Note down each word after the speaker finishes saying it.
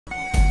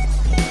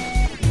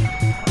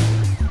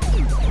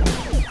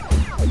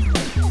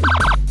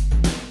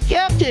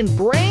mutant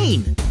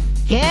brain.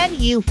 Can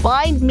you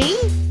find me?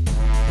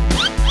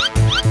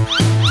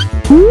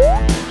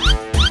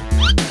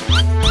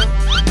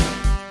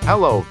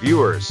 Hello,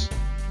 viewers.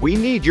 We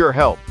need your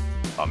help.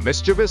 A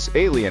mischievous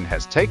alien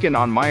has taken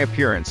on my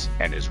appearance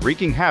and is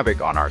wreaking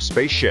havoc on our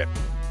spaceship.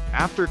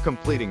 After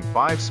completing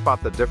 5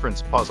 Spot the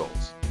Difference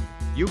puzzles,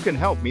 you can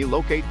help me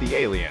locate the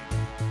alien.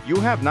 You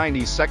have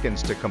 90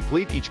 seconds to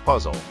complete each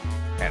puzzle,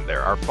 and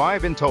there are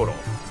 5 in total.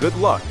 Good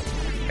luck,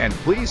 and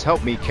please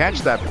help me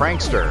catch that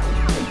prankster.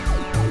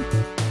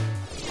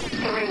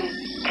 3,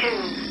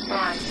 2,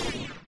 1.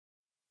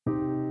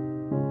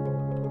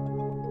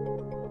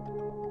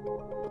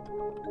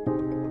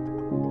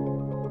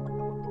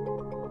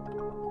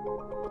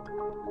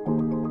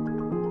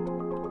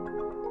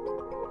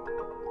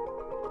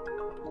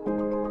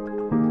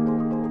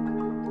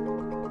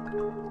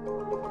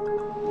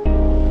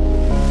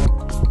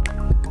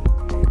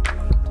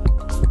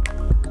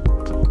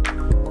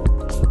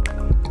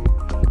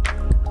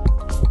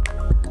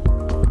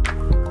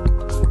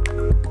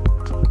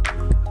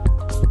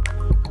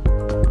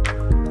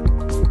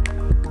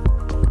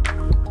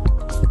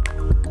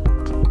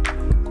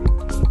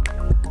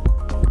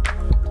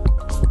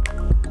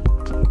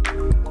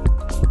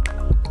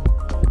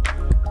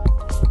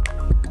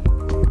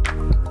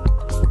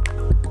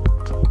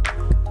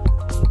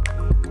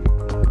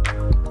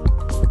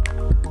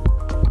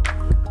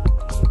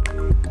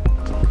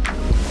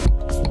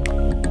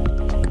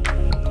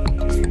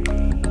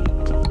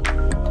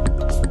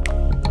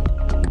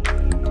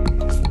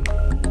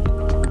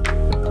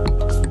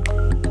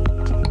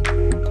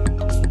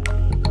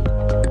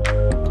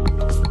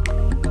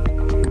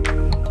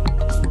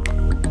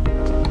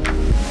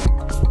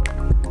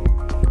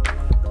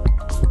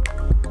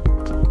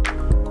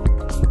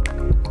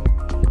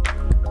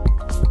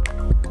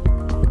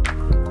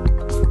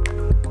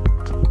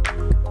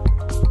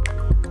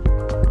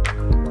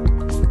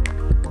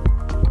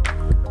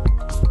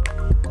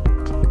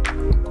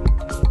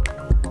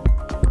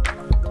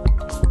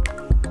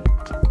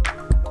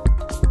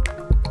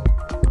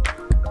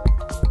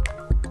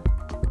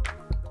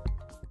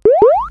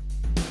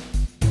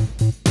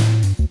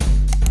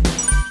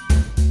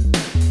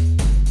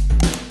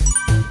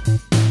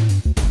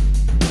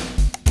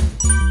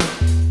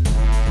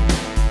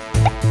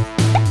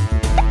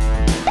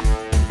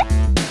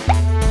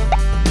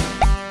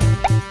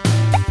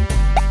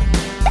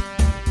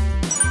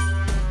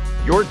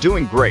 You're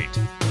doing great.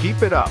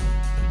 Keep it up.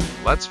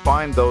 Let's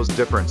find those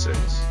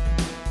differences.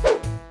 3,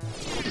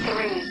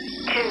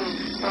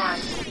 2, 1.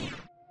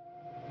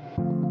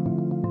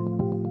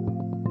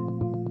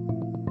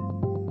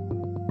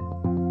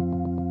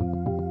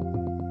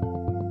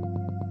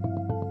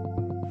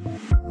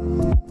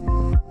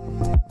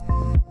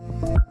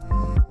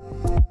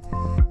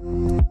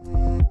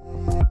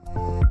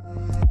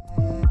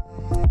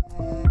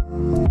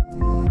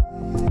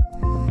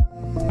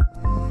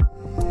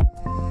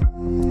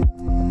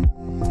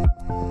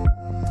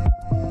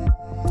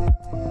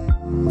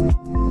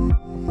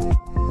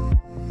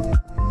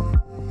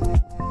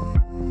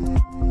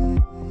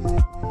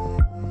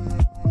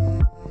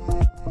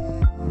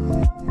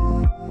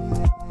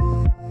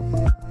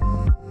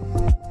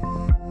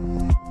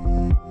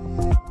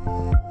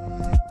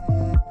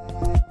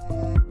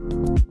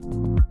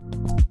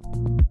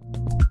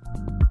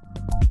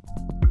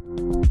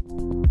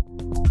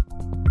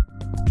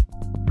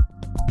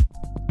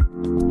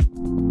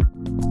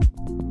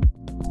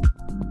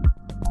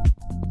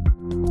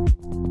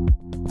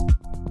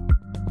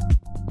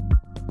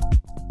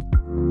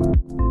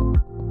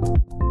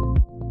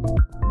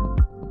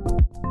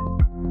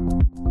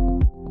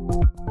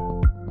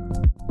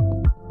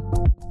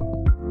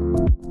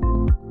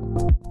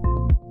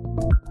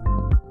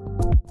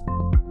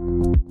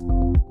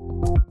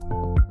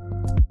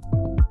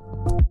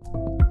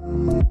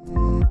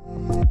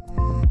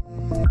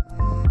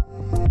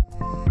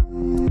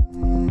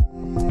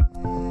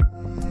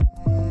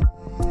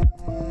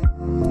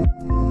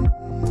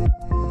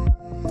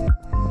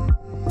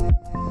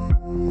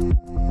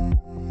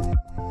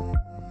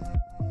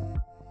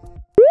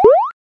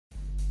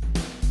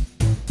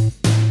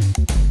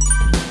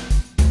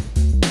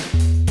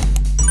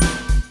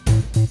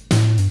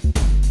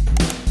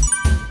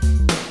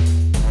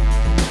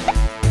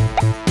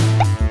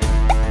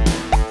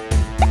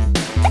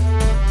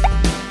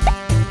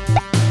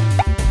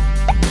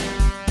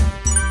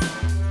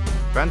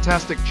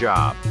 Fantastic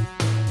job.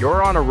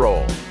 You're on a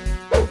roll.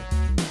 3,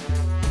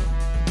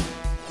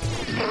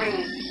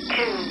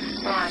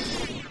 2, 1.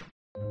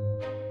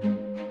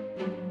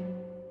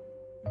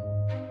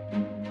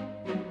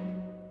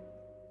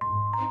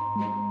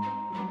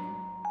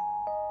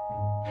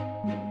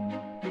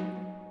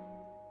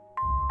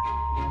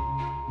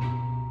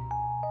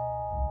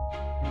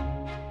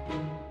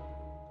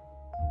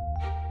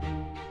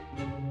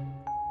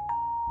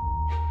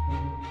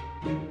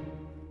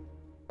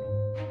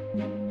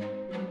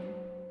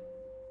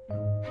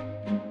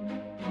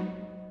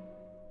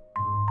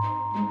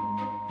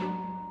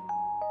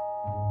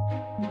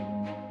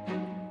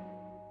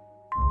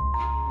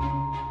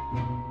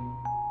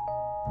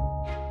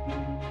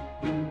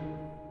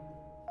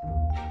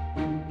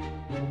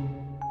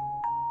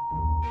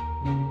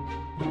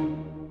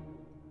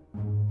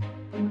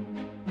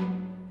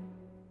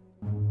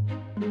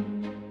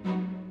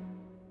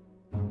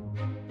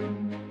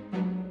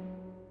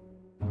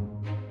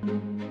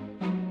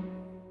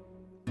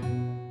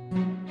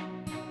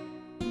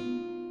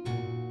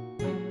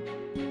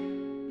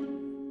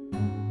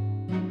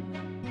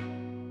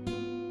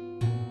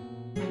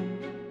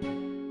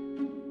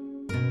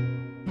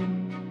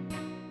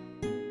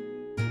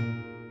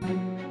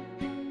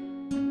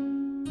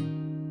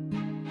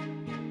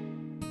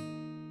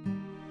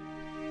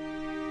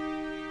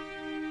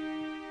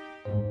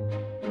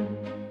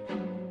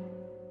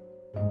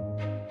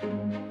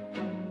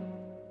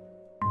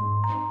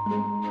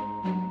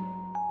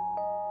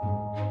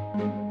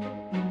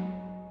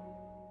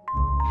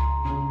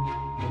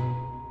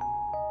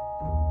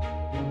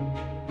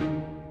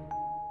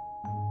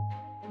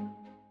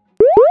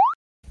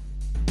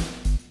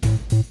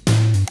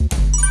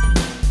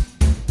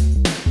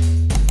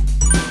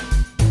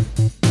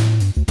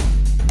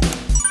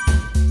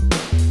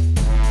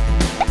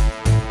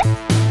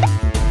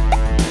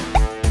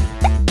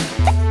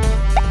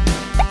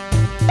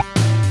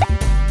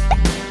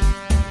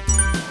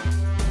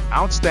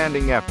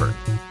 outstanding effort.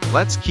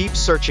 Let's keep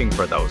searching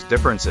for those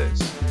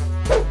differences.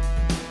 3,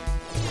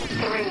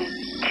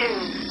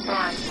 2,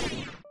 1.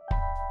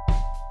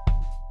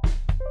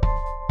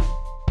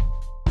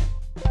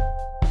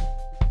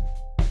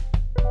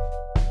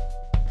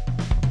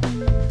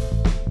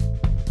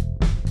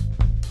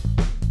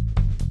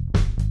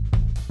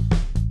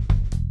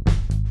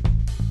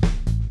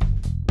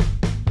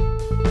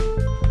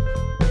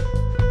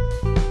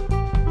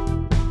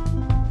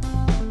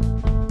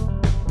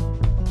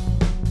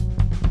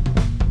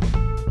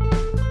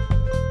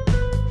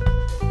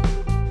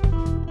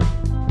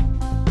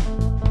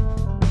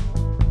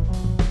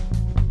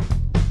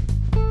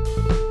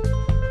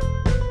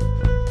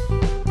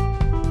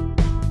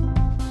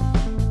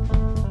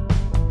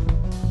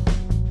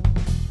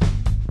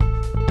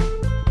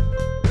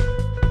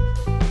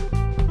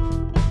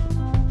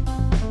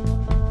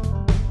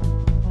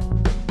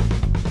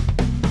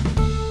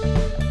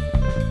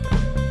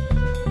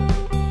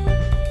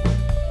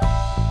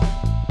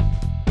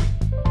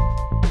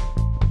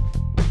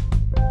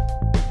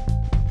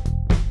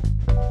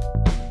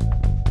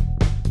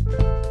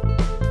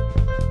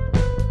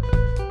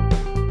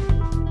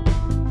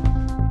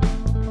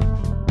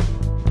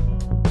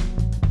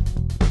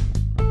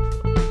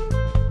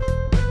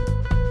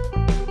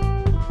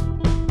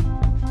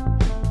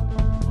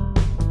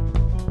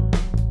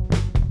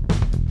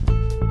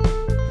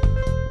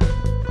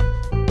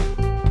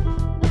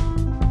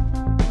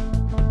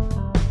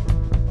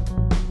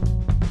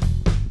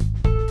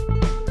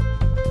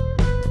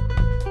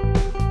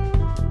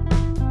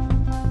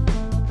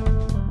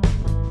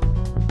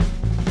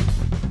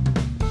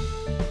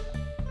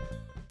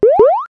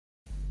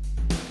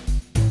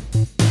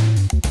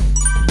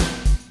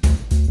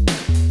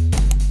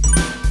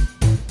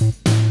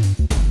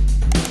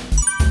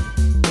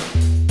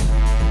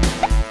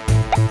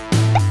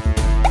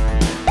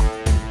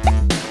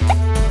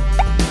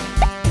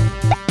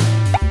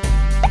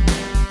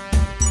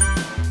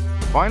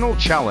 Final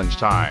challenge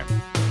time.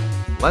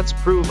 Let's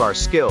prove our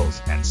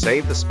skills and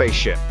save the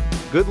spaceship.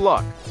 Good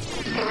luck.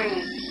 3,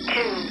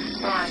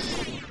 2,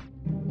 1.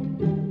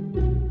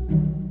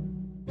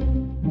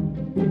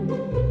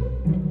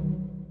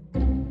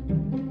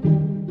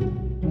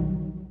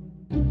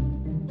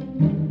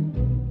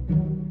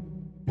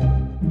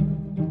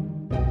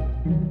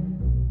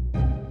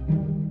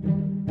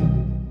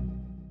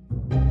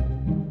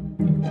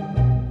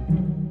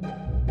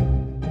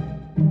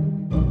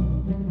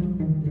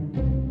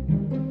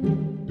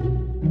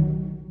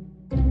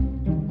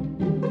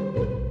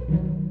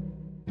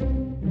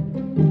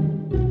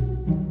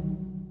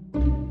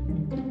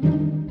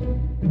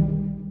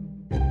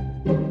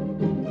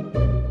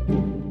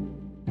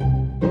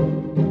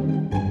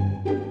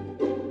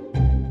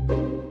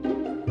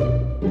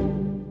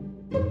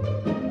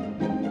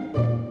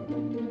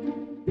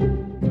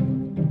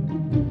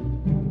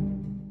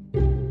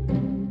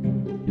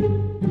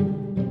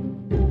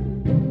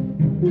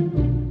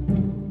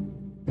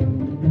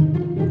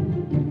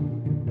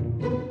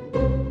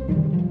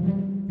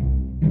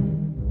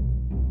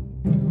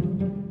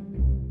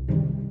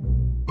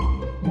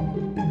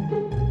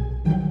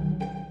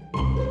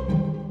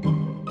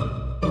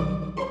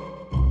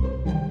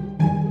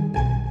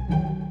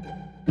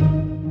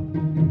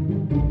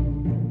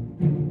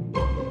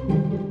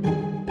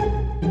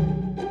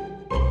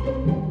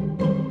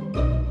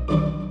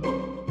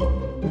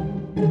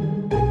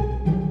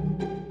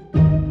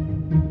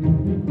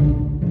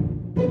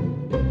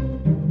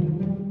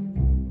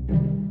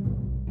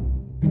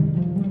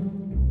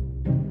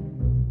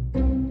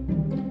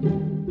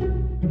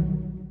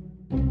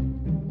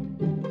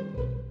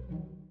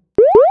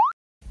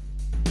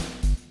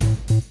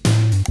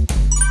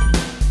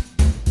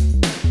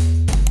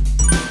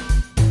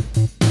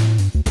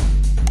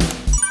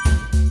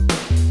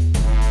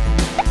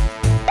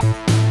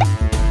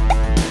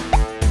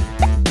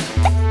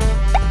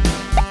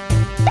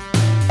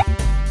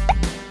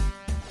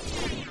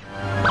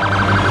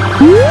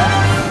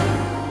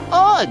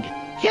 Ugh!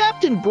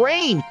 Captain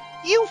Brain,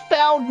 you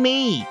found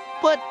me!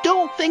 But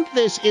don't think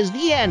this is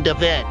the end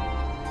of it.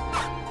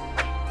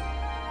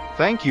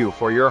 Thank you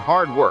for your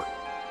hard work.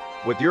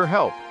 With your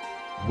help,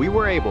 we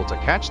were able to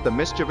catch the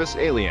mischievous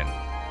alien.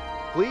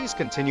 Please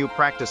continue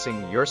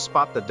practicing your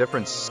spot the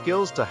difference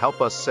skills to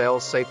help us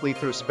sail safely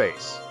through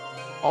space.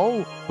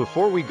 Oh,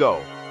 before we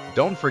go,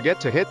 don't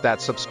forget to hit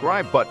that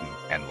subscribe button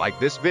and like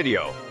this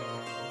video.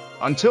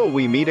 Until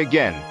we meet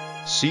again,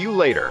 see you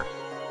later.